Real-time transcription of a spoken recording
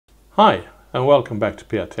Hi, and welcome back to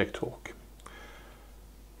PR Tech Talk.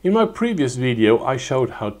 In my previous video I showed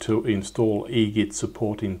how to install EGit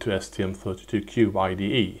support into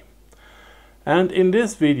STM32CubeIDE. And in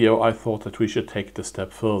this video I thought that we should take it a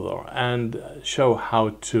step further and show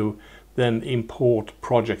how to then import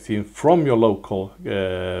projects in from your local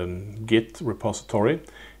Git repository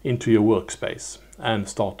into your workspace and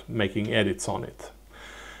start making edits on it.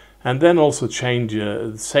 And then also save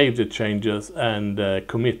the changes and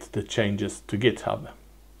commit the changes to GitHub.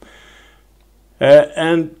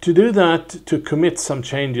 And to do that, to commit some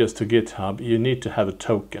changes to GitHub, you need to have a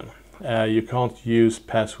token. You can't use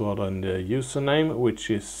password and username,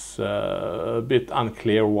 which is a bit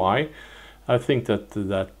unclear why. I think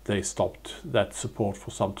that they stopped that support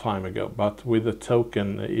for some time ago, but with a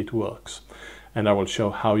token it works. And I will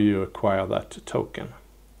show how you acquire that token.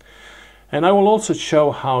 And I will also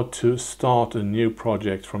show how to start a new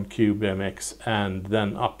project from CubeMX and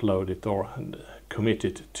then upload it or commit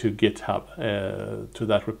it to GitHub, to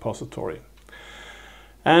that repository.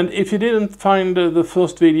 And if you didn't find the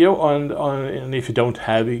first video and if you don't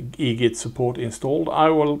have EGit support installed, I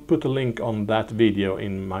will put a link on that video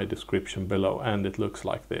in my description below, and it looks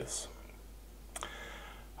like this.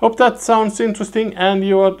 Hope that sounds interesting and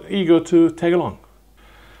you are eager to tag along.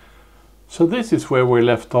 So this is where we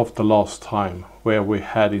left off the last time, where we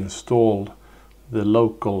had installed the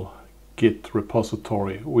local Git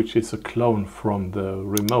repository, which is a clone from the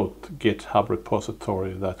remote GitHub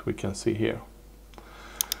repository that we can see here.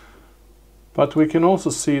 But we can also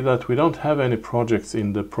see that we don't have any projects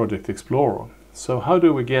in the Project Explorer. So how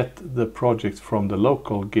do we get the projects from the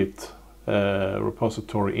local Git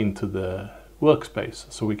repository into the workspace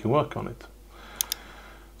so we can work on it?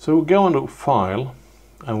 So we go under File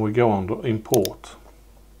and we go under Import.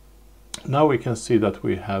 Now we can see that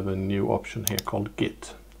we have a new option here called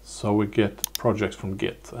Git. So we get projects from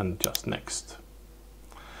Git and just Next.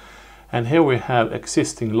 And here we have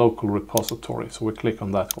existing local repository, so we click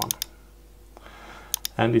on that one.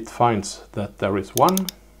 And it finds that there is one.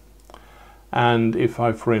 And if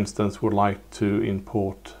I, for instance, would like to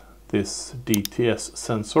import this DTS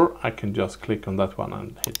sensor, I can just click on that one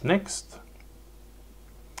and hit Next.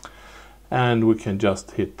 And we can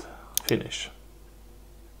just hit Finish.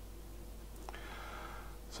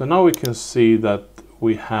 So now we can see that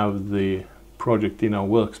we have the project in our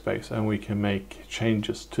workspace and we can make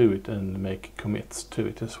changes to it and make commits to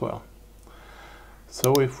it as well.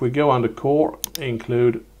 So if we go under Core,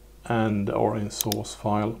 Include, or in Source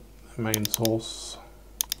File, Main Source,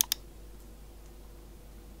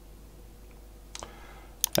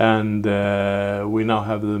 and we now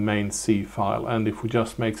have the main C file, and if we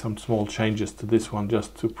just make some small changes to this one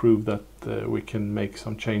just to prove that we can make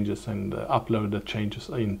some changes and upload the changes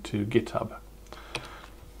into GitHub.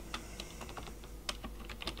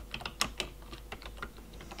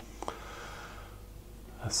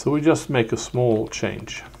 So we just make a small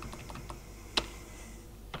change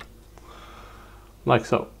like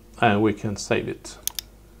so, and we can save it.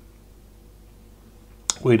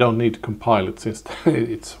 We don't need to compile it since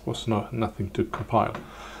it was nothing to compile.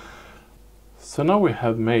 So now we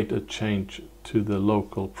have made a change to the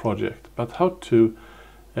local project, but how to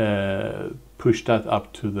push that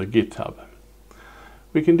up to the GitHub?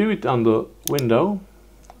 We can do it under Window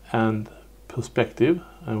and Perspective,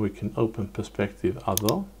 and we can open Perspective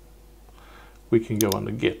Other. We can go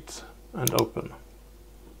under Git and open.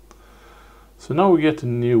 So now we get a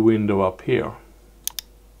new window up here.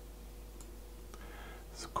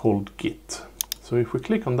 It's called Git. So if we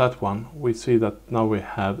click on that one, we see that now we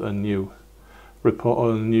have a new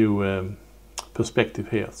perspective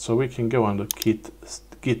here. So we can go under Git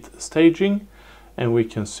Staging, and we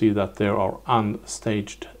can see that there are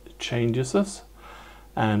unstaged changes,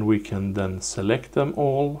 and we can then select them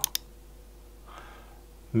all,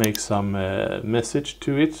 make some message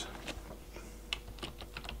to it,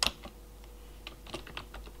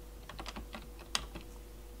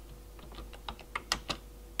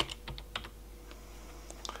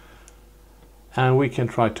 and we can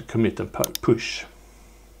try to commit and push.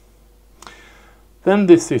 Then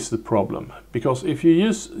this is the problem, because if you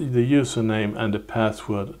use the username and the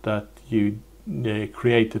password that you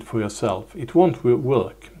created for yourself, it won't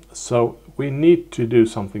work. So we need to do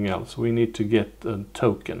something else. We need to get a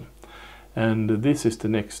token, and this is the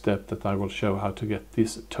next step that I will show how to get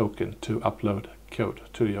this token to upload code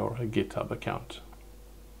to your GitHub account.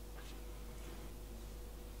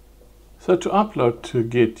 So to upload to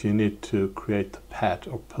Git, you need to create a PAT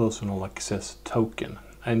or personal access token,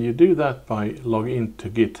 and you do that by logging into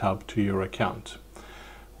GitHub to your account,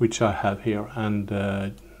 which I have here, and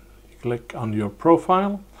click on your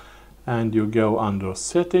profile, and you go under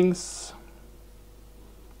settings,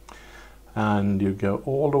 and you go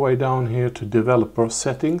all the way down here to developer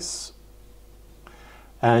settings,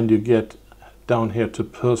 and you get down here to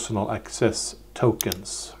personal access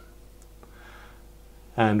tokens,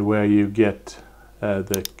 and where you get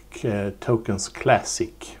the tokens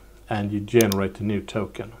classic, and you generate a new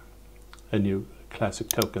token, a new classic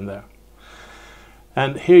token there.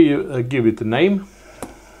 And here you give it a name.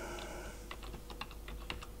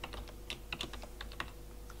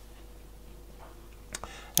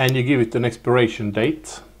 And you give it an expiration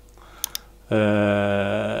date,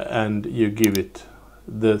 and you give it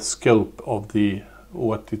the scope of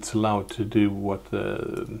what it's allowed to do.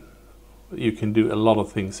 You can do a lot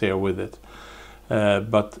of things here with it,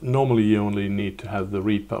 but normally you only need to have the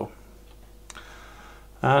repo.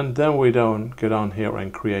 And then we go down here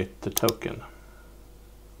and create the token.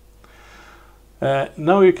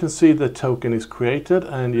 Now you can see the token is created,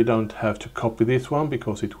 and you don't have to copy this one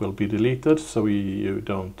because it will be deleted, so you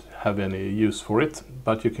don't have any use for it,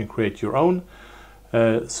 but you can create your own.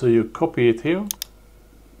 So you copy it here,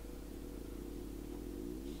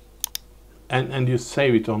 and you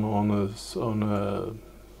save it on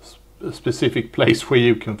a specific place where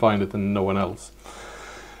you can find it and no one else.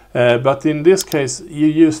 But in this case, you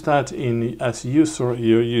use that as user.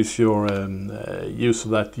 You use your user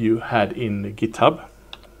that you had in GitHub,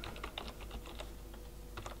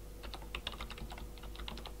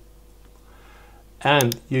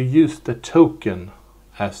 and you use the token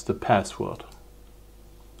as the password.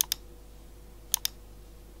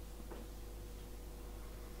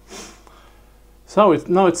 So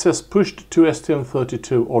now it says pushed to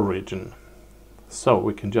STM32 origin. So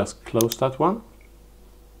we can just close that one.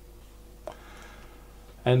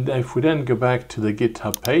 And if we then go back to the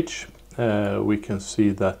GitHub page, we can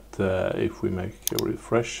see that if we make a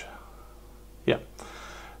refresh, yeah,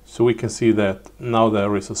 so we can see that now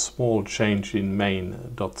there is a small change in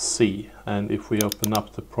main.c. And if we open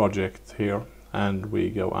up the project here and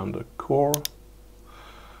we go under core,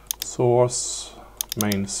 source,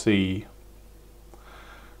 main C,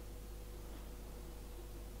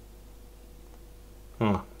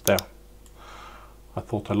 there. I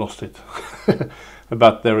thought I lost it.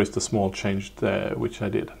 But there is the small change there, which I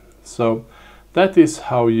did. So that is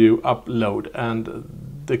how you upload,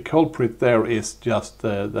 and the culprit there is just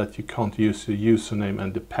that you can't use your username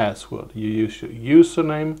and the password. You use your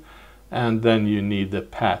username, and then you need the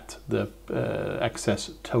PAT, the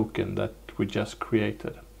access token that we just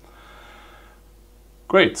created.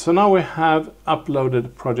 Great, so now we have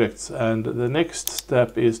uploaded projects, and the next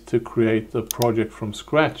step is to create the project from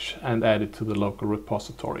scratch and add it to the local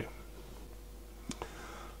repository.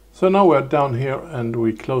 So now we're down here and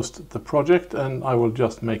we closed the project, and I will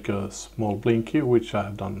just make a small blinky, which I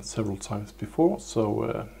have done several times before,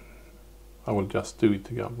 so I will just do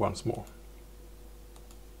it again once more.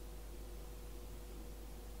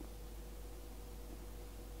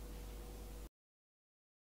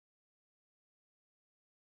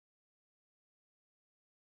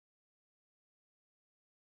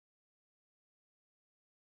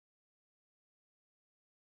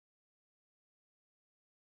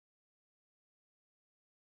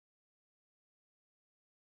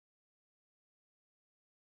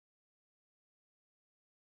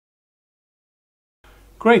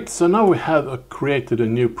 Great, so now we have created a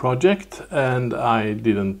new project, and I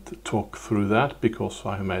didn't talk through that because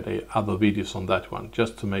I made other videos on that one,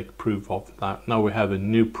 just to make proof of that. Now we have a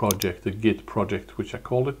new project, a Git project, which I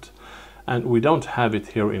call it, and we don't have it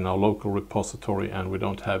here in our local repository, and we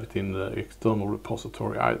don't have it in the external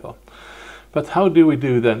repository either. But how do we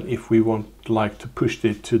do then if we like to push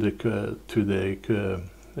it to the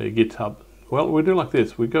GitHub? Well, we do like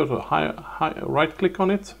this. We go to right click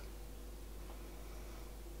on it.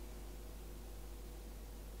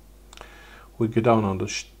 We go down on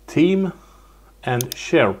the team and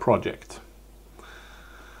share project.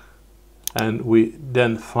 And we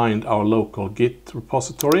then find our local Git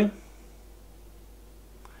repository.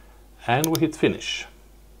 And we hit finish.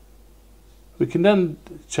 We can then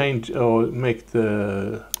change or make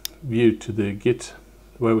the view to the Git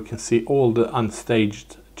where we can see all the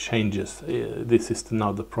unstaged changes. This is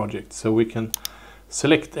now the project. So we can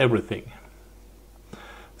select everything.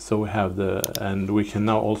 So we have and we can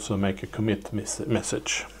now also make a commit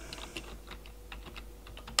message.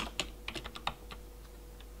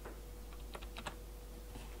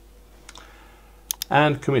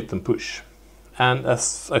 And commit and push. And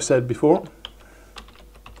as I said before,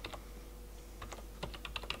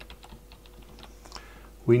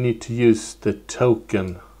 we need to use the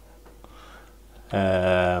token,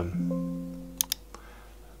 the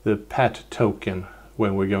PAT token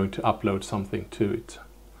when we're going to upload something to it.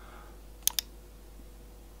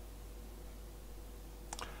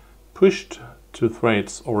 Pushed to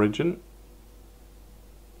thread's origin.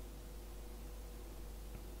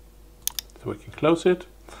 So we can close it.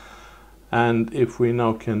 And if we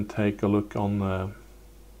now can take a look on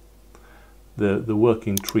the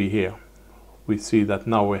working tree here, we see that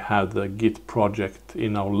now we have the Git project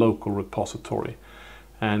in our local repository.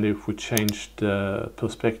 And if we change the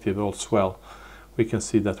perspective as well, we can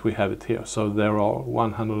see that we have it here. So there are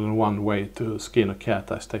 101 ways to skin a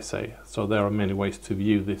cat, as they say. So there are many ways to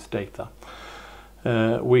view this data.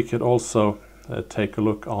 We could also take a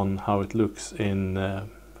look on how it looks in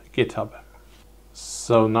GitHub.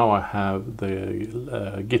 So now I have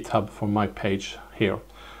the GitHub for my page here.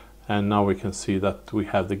 And now we can see that we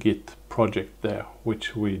have the Git project there,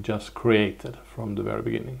 which we just created from the very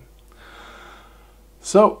beginning.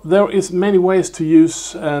 So there is many ways to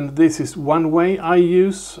use, and this is one way I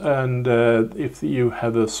use. And if you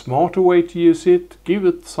have a smarter way to use it, give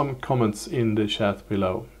it some comments in the chat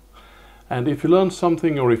below. And if you learned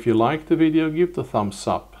something or if you liked the video, give the thumbs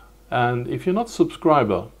up. And if you're not a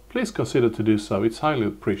subscriber, please consider to do so. It's highly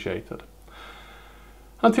appreciated.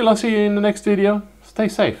 Until I see you in the next video, stay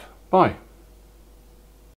safe. Bye.